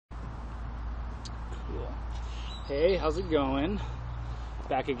Cool. Hey, how's it going?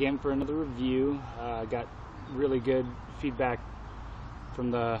 Back again for another review. Got really good feedback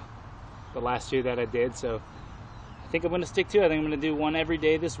from the last two that I did, so I think I'm going to stick to it. I think I'm going to do one every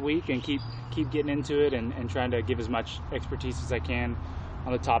day this week and keep getting into it and trying to give as much expertise as I can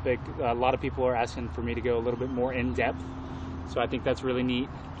on the topic. A lot of people are asking for me to go a little bit more in depth, so I think that's really neat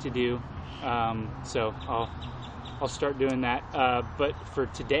to do. So I'll start doing that. But for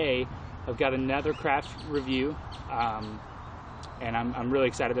today, I've got another craft review, and I'm really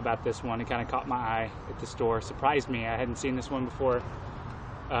excited about this one. It kind of caught my eye at the store, surprised me. I hadn't seen this one before.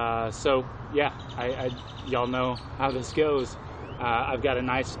 So yeah, y'all know how this goes. I've got a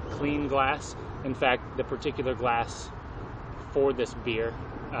nice clean glass. In fact, the particular glass for this beer.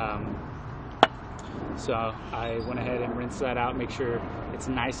 So I went ahead and rinsed that out, make sure it's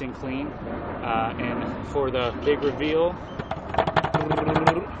nice and clean. And for the big reveal,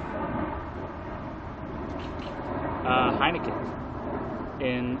 Heineken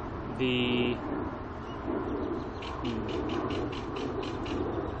in the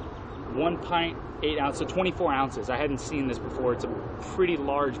 1 pint, 8 ounce, so 24 ounces. I hadn't seen this before. It's a pretty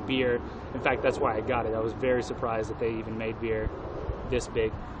large beer. In fact, that's why I got it. I was very surprised that they even made beer this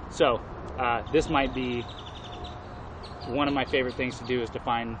big. So this might be one of my favorite things to do, is to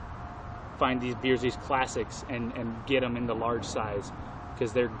find these beers, these classics, and get them in the large size,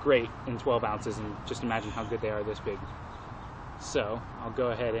 because they're great in 12 ounces, and just imagine how good they are this big. So I'll go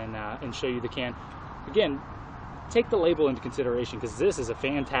ahead and show you the can. Again, take the label into consideration, because this is a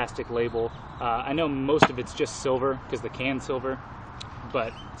fantastic label. I know most of it's just silver because the can's silver,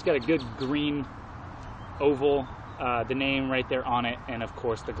 but it's got a good green oval, the name right there on it, and of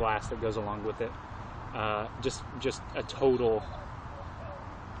course the glass that goes along with it. Just a total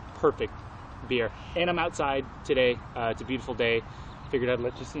perfect beer. And I'm outside today. It's a beautiful day. Figured I'd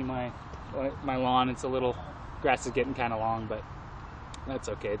let you see my lawn. It's a little, grass is getting kind of long, but that's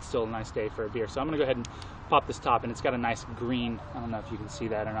okay. It's still a nice day for a beer. So I'm gonna go ahead and pop this top, and it's got a nice green, I don't know if you can see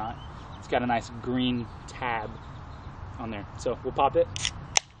that or not, it's got a nice green tab on there. So we'll pop it.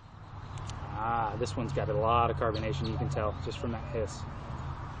 This one's got a lot of carbonation, you can tell just from that hiss.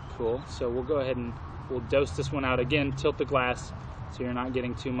 Cool. So we'll go ahead and we'll dose this one out. Again, tilt the glass so you're not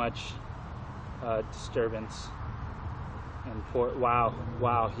getting too much disturbance. And pour it.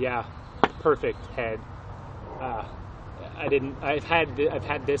 Wow, yeah, perfect head. I've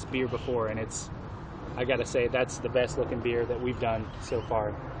had this beer before, and I gotta say, that's the best looking beer that we've done so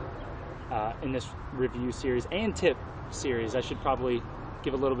far in this review series and tip series. I should probably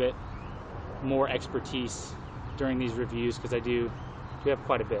give a little bit more expertise during these reviews, because we have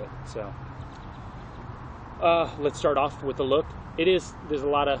quite a bit. So let's start off with the look. There's a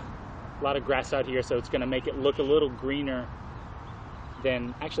lot of grass out here, so it's going to make it look a little greener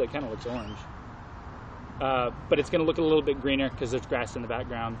than, actually it kind of looks orange, but it's going to look a little bit greener because there's grass in the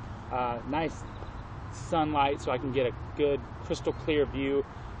background. Nice sunlight, so I can get a good crystal clear view.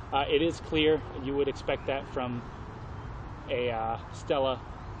 It is clear. You would expect that from a Stella.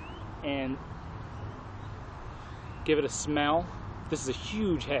 And give it a smell. This is a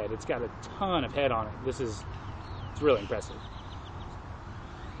huge head. It's got a ton of head on it. It's really impressive.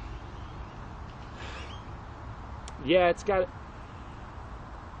 Yeah, it's got,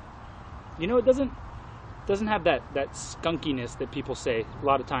 it doesn't have that skunkiness that people say. A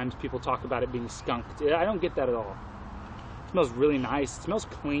lot of times people talk about it being skunked. I don't get that at all. It smells really nice. It smells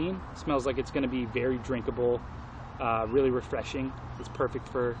clean. It smells like it's going to be very drinkable, really refreshing. It's perfect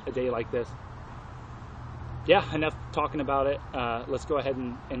for a day like this. Yeah, enough talking about it. Let's go ahead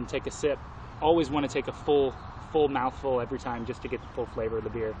and take a sip. Always want to take a full mouthful every time, just to get the full flavor of the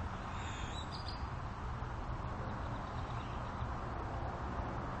beer.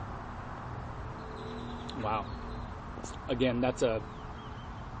 Wow. Again, that's I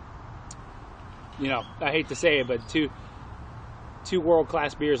hate to say it, but two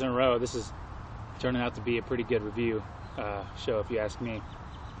world-class beers in a row. This is turning out to be a pretty good review show, if you ask me.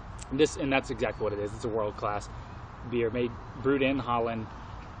 And that's exactly what it is. It's a world-class beer brewed in Holland.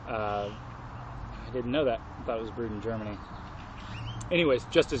 I didn't know that. I thought it was brewed in Germany. Anyways,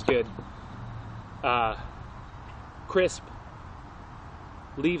 just as good. Crisp,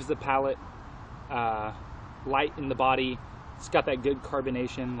 leaves the palate, light in the body. It's got that good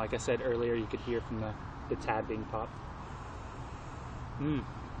carbonation. Like I said earlier, you could hear from the tab being popped. And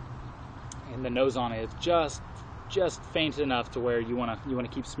the nose on it is just faint enough to where you wanna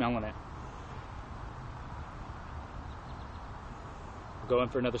keep smelling it. Go in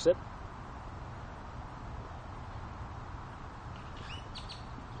for another sip.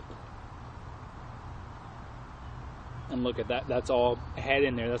 And look at that, that's all head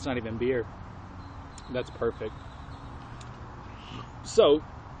in there, that's not even beer. That's perfect. So,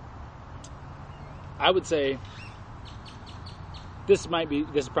 I would say this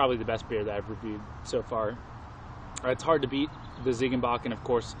is probably the best beer that I've reviewed so far. It's hard to beat the Ziegenbock, of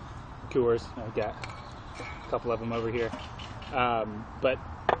course, Coors. I've got a couple of them over here. But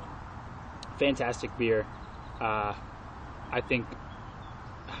fantastic beer. I think,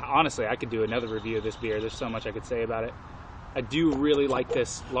 honestly, I could do another review of this beer. There's so much I could say about it. I do really like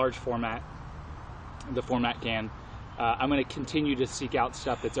this large format, the format can. I'm going to continue to seek out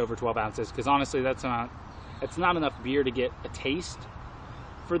stuff that's over 12 ounces, because honestly, it's not enough beer to get a taste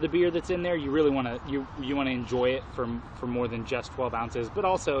for the beer that's in there. You really want to you want to enjoy it for more than just 12 ounces, but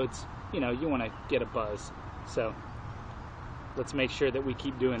also it's, you want to get a buzz. So let's make sure that we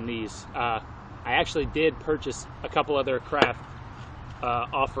keep doing these. I actually did purchase a couple other craft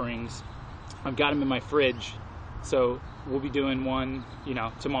offerings. I've got them in my fridge, so we'll be doing one,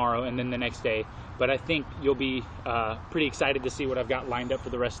 tomorrow and then the next day. But I think you'll be pretty excited to see what I've got lined up for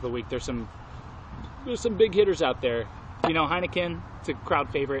the rest of the week. There's some big hitters out there. Heineken, it's a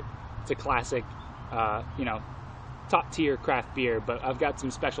crowd favorite. It's a classic, top tier craft beer. But I've got some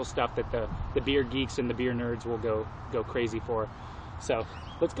special stuff that the beer geeks and the beer nerds will go crazy for. So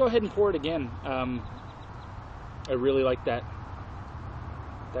let's go ahead and pour it again. I really like that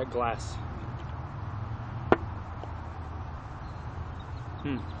glass.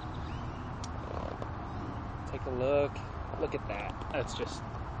 Take a look. Look at that.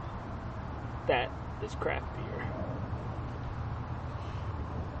 That is craft beer.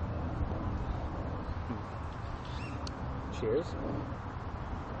 Cheers.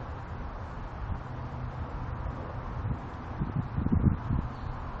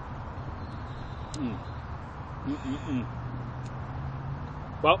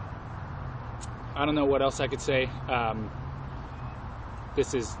 Well, I don't know what else I could say.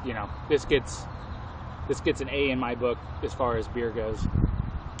 This is, this gets an A in my book as far as beer goes.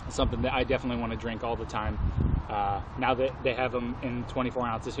 It's something that I definitely want to drink all the time. Now that they have them in 24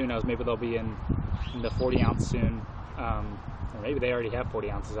 ounces, who knows? Maybe they'll be in the 40 ounce soon. Or maybe they already have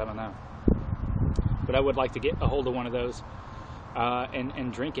 40 ounces. I don't know. But I would like to get a hold of one of those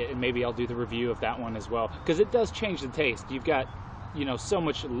and drink it, and maybe I'll do the review of that one as well, because it does change the taste. You've got, so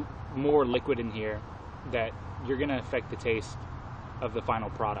much more liquid in here that you're going to affect the taste of the final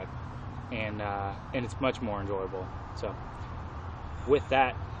product, and it's much more enjoyable. So with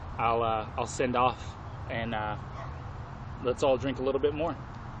that, I'll send off, and let's all drink a little bit more.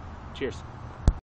 Cheers.